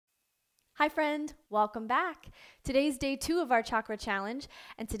Hi friend, welcome back. Today's day 2 of our chakra challenge,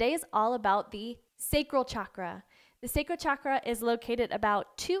 and today is all about the sacral chakra. The sacral chakra is located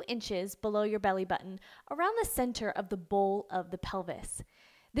about 2 inches below your belly button, around the center of the bowl of the pelvis.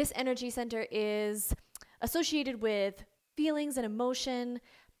 This energy center is associated with feelings and emotion,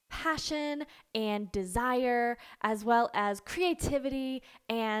 passion and desire, as well as creativity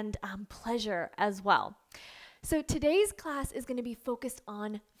and pleasure as well. So today's class is going to be focused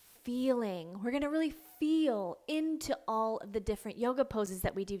on feeling. We're going to really feel into all of the different yoga poses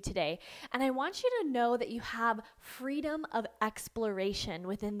that we do today. And I want you to know that you have freedom of exploration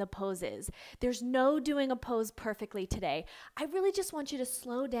within the poses. There's no doing a pose perfectly today. I really just want you to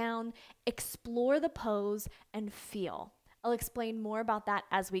slow down, explore the pose, and feel. I'll explain more about that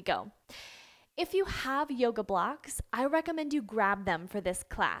as we go. If you have yoga blocks, I recommend you grab them for this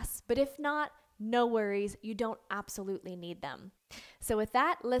class. But if not, no worries, you don't absolutely need them. So with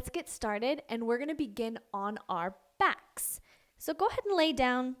that, let's get started, and we're going to begin on our backs. So go ahead and lay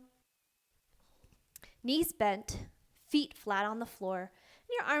down, knees bent, feet flat on the floor, and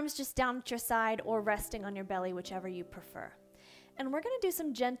your arms just down at your side or resting on your belly, whichever you prefer. And we're going to do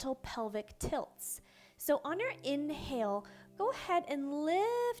some gentle pelvic tilts. So on your inhale, go ahead and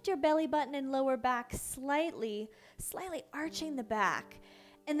lift your belly button and lower back slightly arching the back.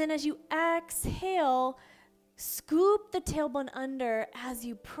 And then as you exhale, scoop the tailbone under as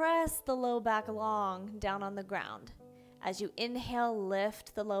you press the low back long down on the ground. As you inhale,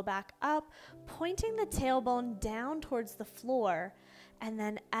 lift the low back up, pointing the tailbone down towards the floor. And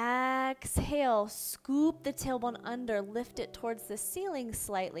then exhale, scoop the tailbone under, lift it towards the ceiling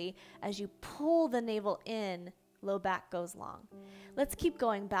slightly. As you pull the navel in, low back goes long. Let's keep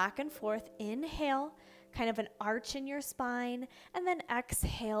going back and forth. Inhale, kind of an arch in your spine, and then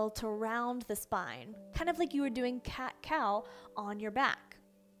exhale to round the spine, kind of like you were doing cat-cow on your back.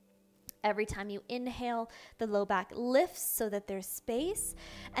 Every time you inhale, the low back lifts so that there's space,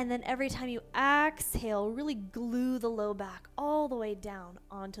 and then every time you exhale, really glue the low back all the way down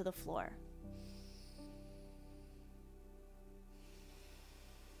onto the floor.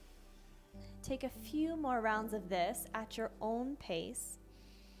 Take a few more rounds of this at your own pace.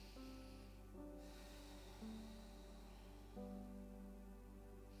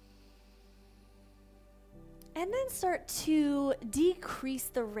 And then start to decrease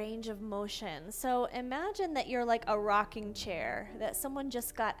the range of motion. So imagine that you're like a rocking chair that someone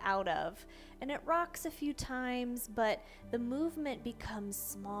just got out of, and it rocks a few times, but the movement becomes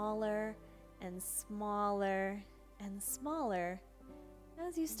smaller and smaller and smaller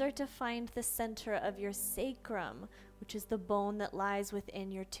as you start to find the center of your sacrum, which is the bone that lies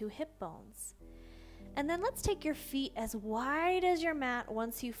within your 2 hip bones. And then let's take your feet as wide as your mat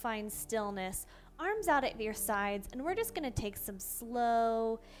once you find stillness, arms out at your sides, and we're just going to take some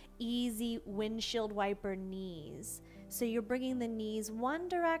slow, easy windshield wiper knees. So you're bringing the knees one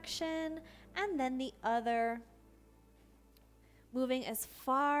direction and then the other, moving as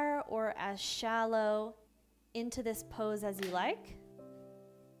far or as shallow into this pose as you like.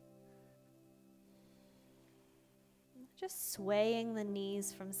 Just swaying the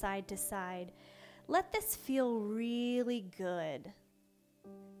knees from side to side. Let this feel really good.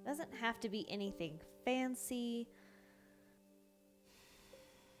 Doesn't have to be anything fancy.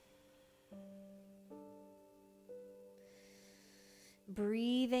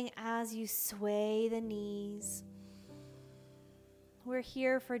 Breathing as you sway the knees. We're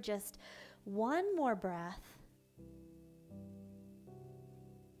here for just one more breath.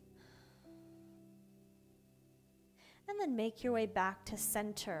 And then make your way back to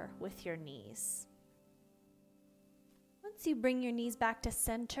center with your knees. Once you bring your knees back to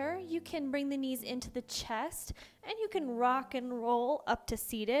center, you can bring the knees into the chest, and you can rock and roll up to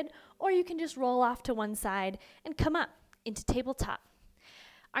seated, or you can just roll off to one side and come up into tabletop.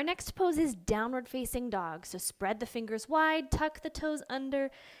 Our next pose is downward facing dog. So spread the fingers wide, tuck the toes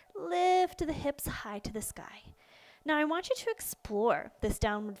under, lift the hips high to the sky. Now I want you to explore this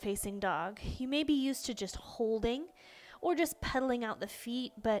downward facing dog. You may be used to just holding or just pedaling out the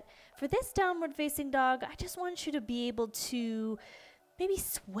feet, but for this downward facing dog, I just want you to be able to maybe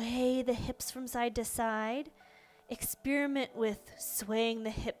sway the hips from side to side. Experiment with swaying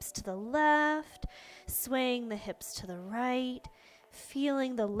the hips to the left, swaying the hips to the right,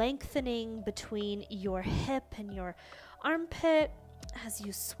 feeling the lengthening between your hip and your armpit as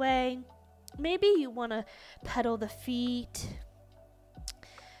you sway. Maybe you want to pedal the feet,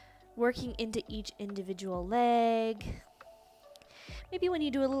 working into each individual leg. Maybe when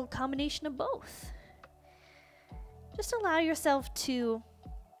you do a little combination of both. Just allow yourself to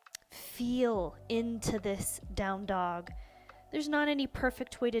feel into this down dog. There's not any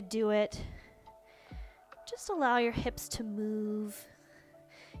perfect way to do it. Just allow your hips to move,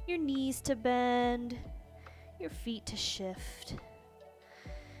 your knees to bend, your feet to shift.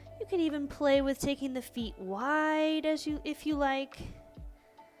 You can even play with taking the feet wide if you like.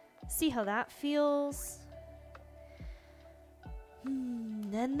 See how that feels.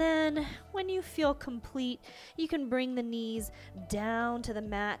 And then when you feel complete, you can bring the knees down to the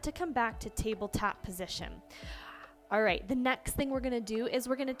mat to come back to tabletop position. All right, the next thing we're going to do is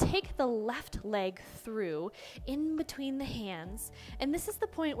we're going to take the left leg through in between the hands. And this is the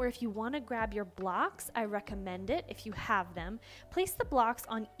point where if you want to grab your blocks, I recommend it if you have them. Place the blocks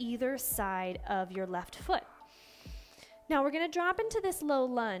on either side of your left foot. Now we're going to drop into this low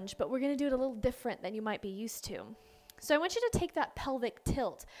lunge, but we're going to do it a little different than you might be used to. So I want you to take that pelvic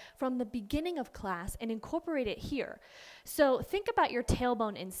tilt from the beginning of class and incorporate it here. So think about your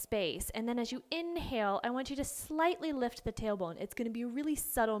tailbone in space, and then as you inhale, I want you to slightly lift the tailbone. It's going to be a really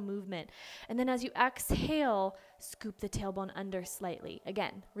subtle movement. And then as you exhale, scoop the tailbone under slightly.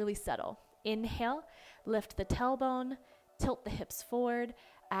 Again, really subtle. Inhale, lift the tailbone, tilt the hips forward.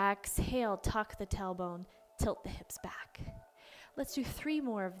 Exhale, tuck the tailbone, tilt the hips back. Let's do 3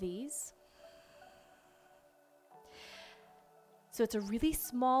 more of these. So it's a really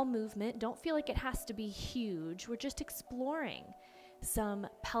small movement. Don't feel like it has to be huge. We're just exploring some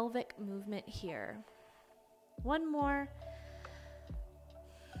pelvic movement here. 1 more.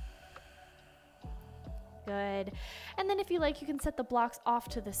 Good. And then if you like, you can set the blocks off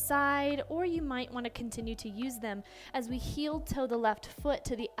to the side, or you might want to continue to use them as we heel toe the left foot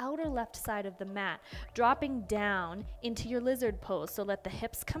to the outer left side of the mat, dropping down into your lizard pose. So let the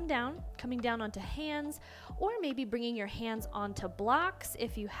hips come down, coming down onto hands, or maybe bringing your hands onto blocks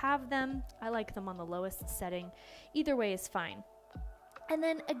if you have them. I like them on the lowest setting. Either way is fine. And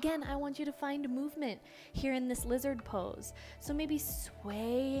then again, I want you to find movement here in this lizard pose. So maybe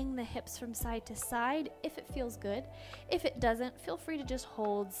swaying the hips from side to side if it feels good. If it doesn't, feel free to just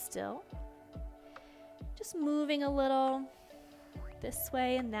hold still. Just moving a little this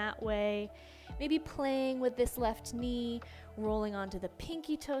way and that way. Maybe playing with this left knee, rolling onto the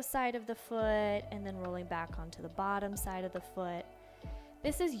pinky toe side of the foot, and then rolling back onto the bottom side of the foot.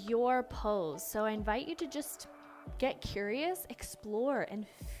 This is your pose, so I invite you to just get curious, explore, and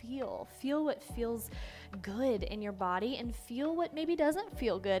feel. Feel what feels good in your body and feel what maybe doesn't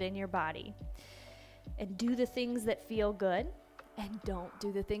feel good in your body. And do the things that feel good and don't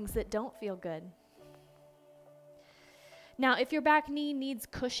do the things that don't feel good. Now, if your back knee needs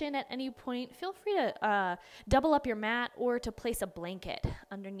cushion at any point, feel free to double up your mat or to place a blanket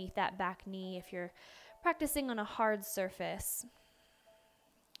underneath that back knee if you're practicing on a hard surface.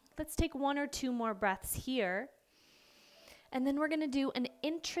 Let's take 1 or 2 more breaths here. And then we're going to do an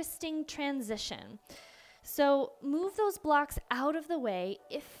interesting transition. So move those blocks out of the way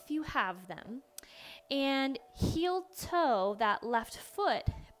if you have them, and heel toe that left foot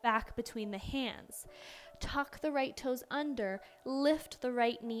back between the hands. Tuck the right toes under, lift the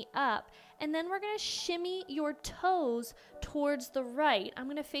right knee up, and then we're going to shimmy your toes towards the right. I'm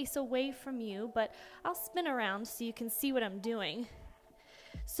going to face away from you, but I'll spin around so you can see what I'm doing.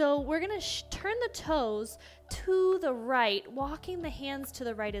 So we're going to turn the toes to the right, walking the hands to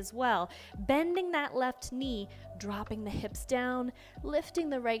the right as well, bending that left knee, dropping the hips down, lifting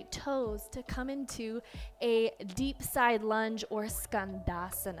the right toes to come into a deep side lunge or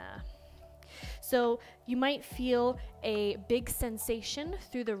skandasana. So you might feel a big sensation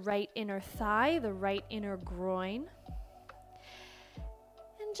through the right inner thigh, the right inner groin.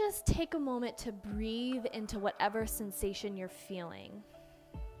 And just take a moment to breathe into whatever sensation you're feeling.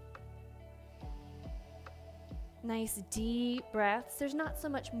 Nice deep breaths. There's not so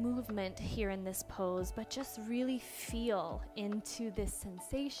much movement here in this pose, but just really feel into this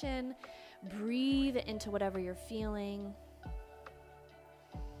sensation. Breathe into whatever you're feeling.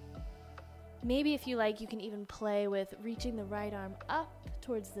 Maybe if you like, you can even play with reaching the right arm up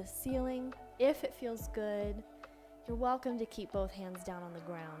towards the ceiling. If it feels good, you're welcome to keep both hands down on the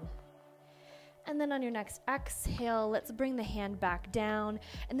ground. And then on your next exhale, let's bring the hand back down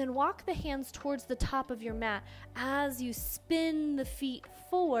and then walk the hands towards the top of your mat as you spin the feet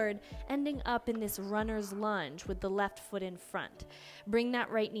forward, ending up in this runner's lunge with the left foot in front. Bring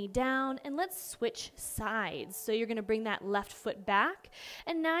that right knee down and let's switch sides. So you're going to bring that left foot back,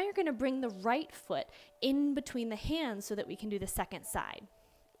 and now you're going to bring the right foot in between the hands so that we can do the second side.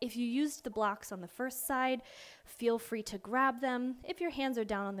 If you used the blocks on the first side, feel free to grab them. If your hands are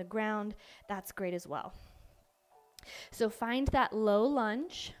down on the ground, that's great as well. So find that low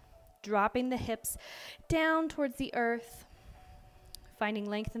lunge, dropping the hips down towards the earth. finding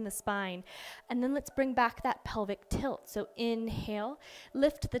length in the spine. And then let's bring back that pelvic tilt. So inhale,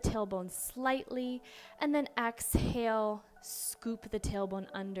 lift the tailbone slightly, and then exhale, scoop the tailbone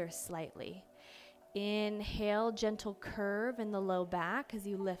under slightly. Inhale, gentle curve in the low back as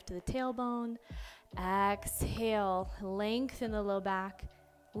you lift the tailbone. Exhale, lengthen the low back,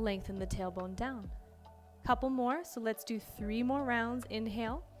 lengthen the tailbone down. Couple more, so let's do 3 more rounds.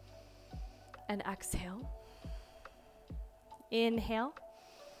 Inhale and exhale. Inhale,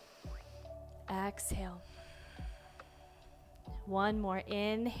 exhale. One more.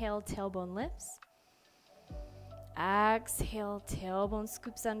 Inhale, tailbone lifts. Exhale, tailbone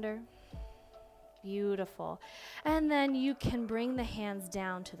scoops under. Beautiful. And then you can bring the hands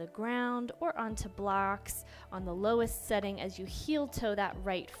down to the ground or onto blocks on the lowest setting as you heel toe that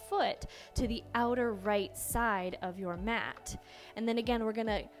right foot to the outer right side of your mat. And then again, we're going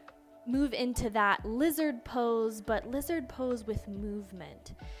to move into that lizard pose, but lizard pose with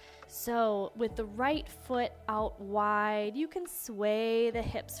movement. So with the right foot out wide, you can sway the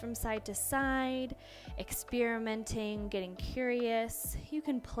hips from side to side, experimenting, getting curious. You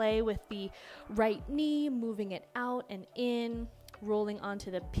can play with the right knee, moving it out and in, rolling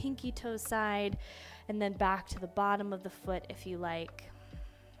onto the pinky toe side, and then back to the bottom of the foot if you like.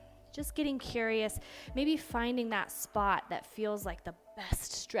 Just getting curious, maybe finding that spot that feels like the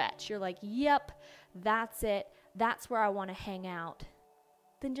best stretch. You're like, yep, that's it. That's where I want to hang out.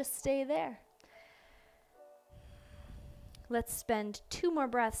 Then just stay there. Let's spend 2 more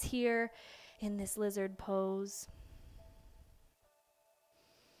breaths here in this lizard pose.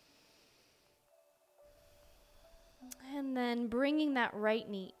 And then bringing that right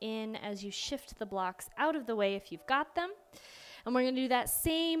knee in as you shift the blocks out of the way if you've got them. And we're going to do that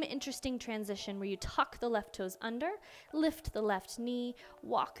same interesting transition where you tuck the left toes under, lift the left knee,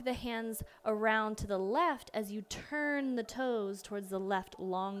 walk the hands around to the left as you turn the toes towards the left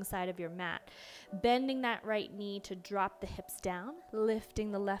long side of your mat. Bending that right knee to drop the hips down,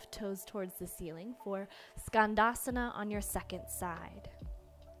 lifting the left toes towards the ceiling for Skandasana on your second side.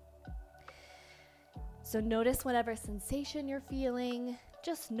 So notice whatever sensation you're feeling.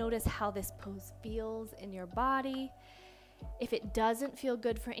 Just notice how this pose feels in your body. If it doesn't feel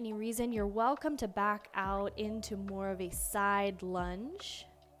good for any reason, you're welcome to back out into more of a side lunge.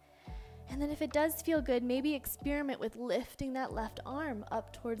 And then if it does feel good, maybe experiment with lifting that left arm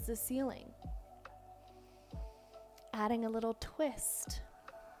up towards the ceiling. Adding a little twist.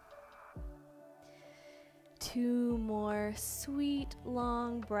 2 more sweet,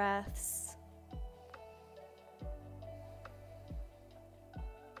 long breaths.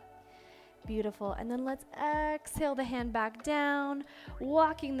 Beautiful. And then let's exhale the hand back down,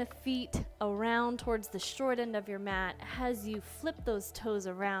 walking the feet around towards the short end of your mat as you flip those toes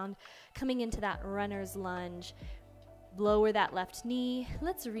around, coming into that runner's lunge. Lower that left knee.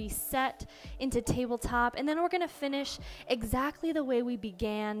 Let's reset into tabletop, and then we're going to finish exactly the way we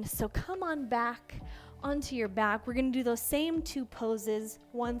began. So come on back onto your back. We're going to do those same 2 poses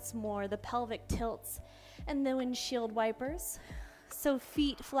once more, the pelvic tilts and the windshield wipers. So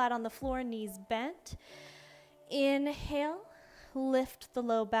feet flat on the floor, knees bent. Inhale, lift the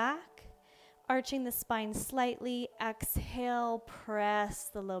low back, arching the spine slightly. Exhale, press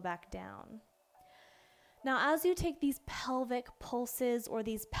the low back down. Now, as you take these pelvic pulses or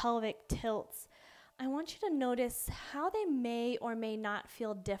these pelvic tilts, I want you to notice how they may or may not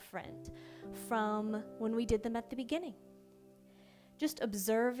feel different from when we did them at the beginning. Just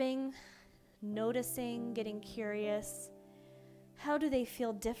observing, noticing, getting curious. How do they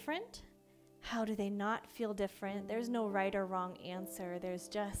feel different? How do they not feel different? There's no right or wrong answer. There's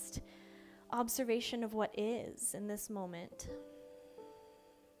just observation of what is in this moment.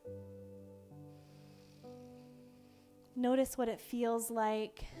 Notice what it feels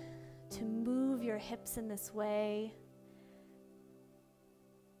like to move your hips in this way.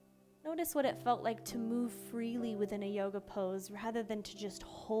 Notice what it felt like to move freely within a yoga pose rather than to just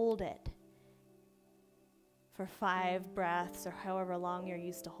hold it for 5 breaths or however long you're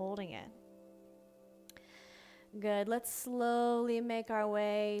used to holding it. Good. Let's slowly make our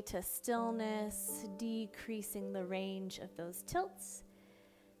way to stillness, decreasing the range of those tilts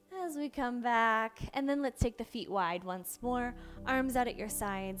as we come back. And then let's take the feet wide once more, arms out at your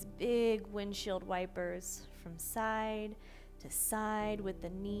sides, big windshield wipers from side to side with the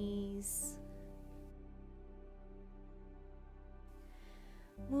knees.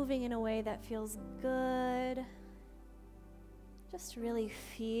 Moving in a way that feels good. Just really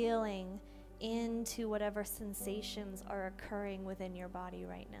feeling into whatever sensations are occurring within your body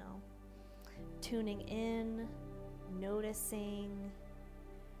right now. Tuning in, noticing,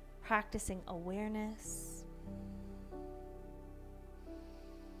 practicing awareness.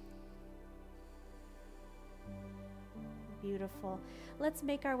 Beautiful. Let's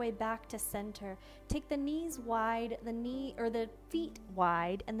make our way back to center. Take the knees wide, the feet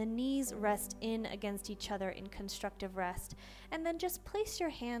wide, and the knees rest in against each other in constructive rest. And then just place your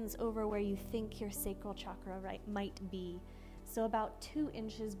hands over where you think your sacral chakra might be. So about 2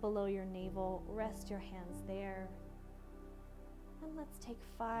 inches below your navel, rest your hands there. And let's take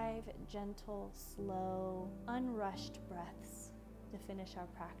 5 gentle, slow, unrushed breaths to finish our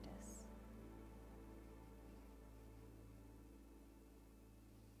practice.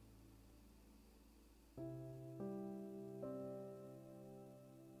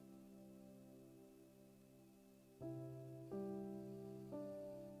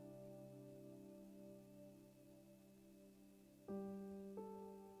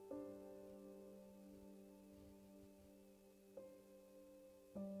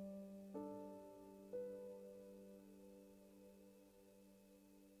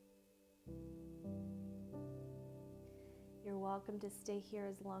 You're welcome to stay here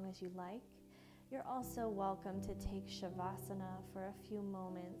as long as you like. You're also welcome to take Shavasana for a few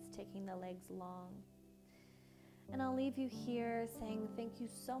moments, taking the legs long. And I'll leave you here saying thank you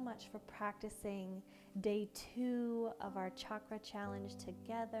so much for practicing day 2 of our chakra challenge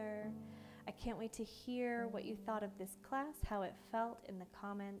together. I can't wait to hear what you thought of this class, how it felt in the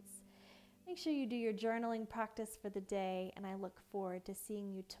comments. Make sure you do your journaling practice for the day, and I look forward to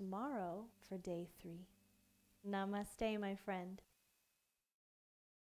seeing you tomorrow for day 3. Namaste, my friend.